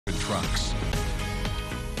trucks.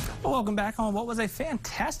 Well, welcome back on what was a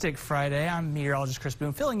fantastic Friday. I'm meteorologist Chris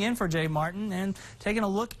Boone, filling in for Jay Martin and taking a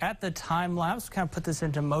look at the time lapse. Kind of put this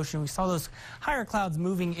into motion. We saw those higher clouds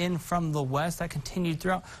moving in from the west. That continued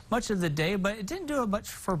throughout much of the day, but it didn't do much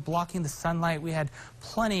for blocking the sunlight. We had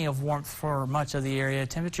plenty of warmth for much of the area.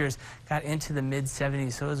 Temperatures got into the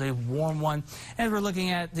mid-70s, so it was a warm one. As we're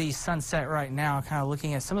looking at the sunset right now, kind of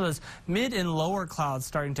looking at some of those mid and lower clouds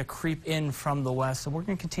starting to creep in from the west. So we're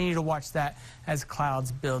going to continue to watch that as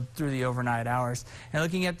clouds build through the overnight hours. And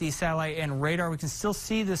looking at the satellite and radar, we can still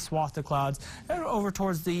see this swath of clouds over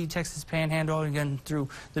towards the Texas Panhandle, again through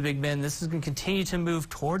the Big Bend. This is going to continue to move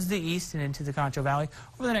towards the east and into the Concho Valley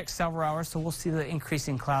over the next several hours, so we'll see the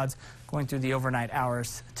increasing clouds going through the overnight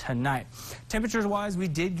hours tonight. Temperatures wise, we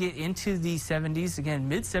did get into the 70s. Again,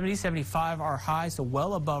 mid-70s, 75 our high, so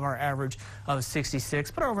well above our average of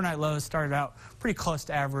 66. But our overnight lows started out pretty close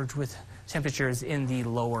to average with temperatures in the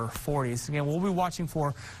lower 40s. Again, we'll be watching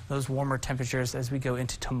for those warmer temperatures as we go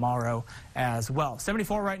into tomorrow as well.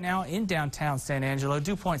 74 right now in downtown San Angelo.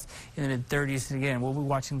 Dew points in the mid-30s. And again, we'll be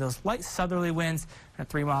watching those light southerly winds at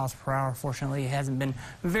 3 miles per hour. Fortunately, it hasn't been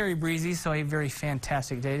very breezy, so a very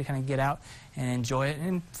fantastic day to kind of get out and enjoy it.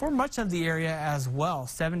 And for much of the area as well,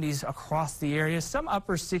 70s across the area, some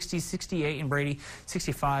upper 60s, 68 in Brady,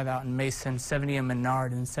 65 out in Mason, 70 in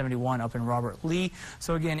Menard, and 71 up in Robert Lee.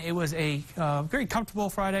 So again, it was a very comfortable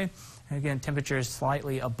Friday. And again, temperatures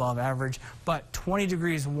slightly above average, but 20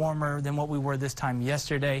 degrees warmer than what we were this time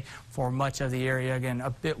yesterday for much of the area. Again, a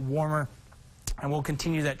bit warmer. And we'll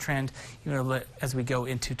continue that trend as we go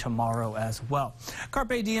into tomorrow as well.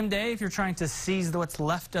 Carpe diem day, if you're trying to seize what's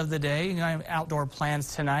left of the day, outdoor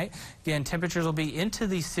plans tonight. Again, temperatures will be into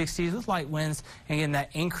the 60s with light winds. And again, that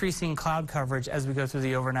increasing cloud coverage as we go through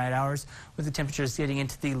the overnight hours, with the temperatures getting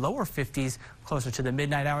into the lower 50s closer to the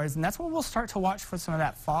midnight hours. And that's when we'll start to watch for some of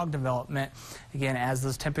that fog development. Again, as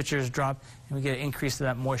those temperatures drop and we get an increase of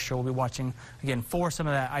that moisture, we'll be watching again for some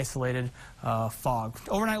of that isolated fog.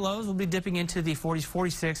 Overnight lows will be dipping into the 40s,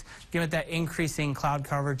 46, given that increasing cloud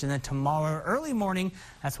coverage. And then tomorrow, early morning,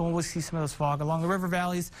 that's when we'll see some of those fog along the river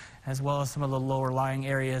valleys, as well as some of the lower lying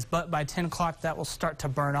areas. But by 10 o'clock, that will start to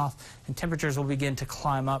burn off, and temperatures will begin to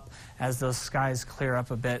climb up as those skies clear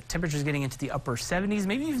up a bit. Temperatures getting into the upper 70s,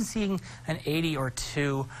 maybe even seeing an 80 or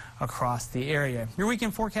 2 across the area. Your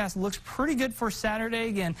weekend forecast looks pretty good for Saturday.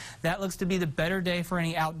 Again, that looks to be the better day for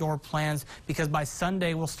any outdoor plans, because by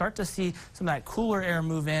Sunday, we'll start to see some of that cooler air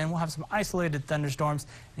move in. We'll have some isolated thunderstorms.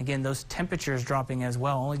 And again, those temperatures dropping as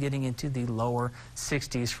well, only getting into the lower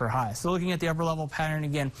 60s for highs. So looking at the upper level pattern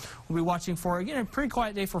again, we'll be watching for, again, a pretty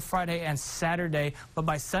quiet day for Friday and Saturday. But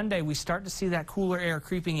by Sunday, we start to see that cooler air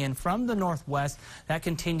creeping in from the northwest. That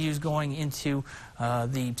continues going into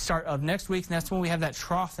the start of next week. And that's when we have that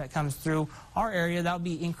trough that comes through our area. That'll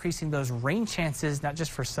be increasing those rain chances, not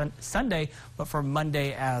just for Sunday, but for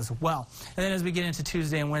Monday as well. And then as we get into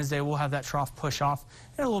Tuesday and Wednesday, we'll have that trough push off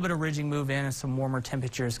and a little bit of ridging move in, and some warmer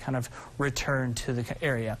temperatures kind of return to the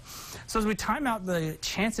area. So as we time out the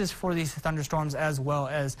chances for these thunderstorms as well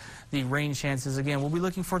as the rain chances, again, we'll be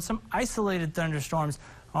looking for some isolated thunderstorms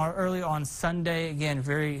early on Sunday. Again,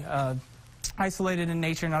 very isolated in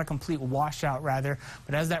nature, not a complete washout rather,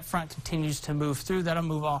 but as that front continues to move through, that'll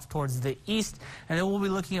move off towards the east, and then we'll be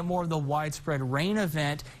looking at more of the widespread rain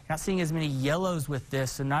event. You're not seeing as many yellows with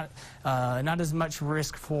this, so not as much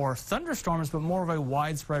risk for thunderstorms, but more of a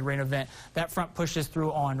widespread rain event. That front pushes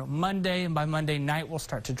through on Monday, and by Monday night we'll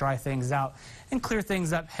start to dry things out and clear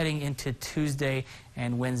things up heading into Tuesday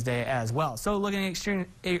and Wednesday as well. So looking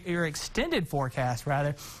at your extended forecast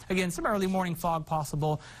rather, again, some early morning fog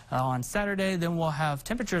possible on Saturday. Then we'll have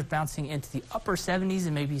temperatures bouncing into the upper 70s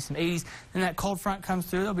and maybe some 80s. Then that cold front comes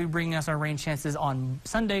through. They'll be bringing us our rain chances on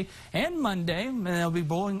Sunday and Monday, and they'll be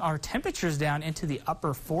blowing our temperatures down into the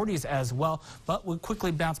upper 40s as well. But we'll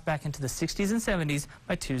quickly bounce back into the 60s and 70s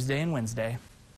by Tuesday and Wednesday.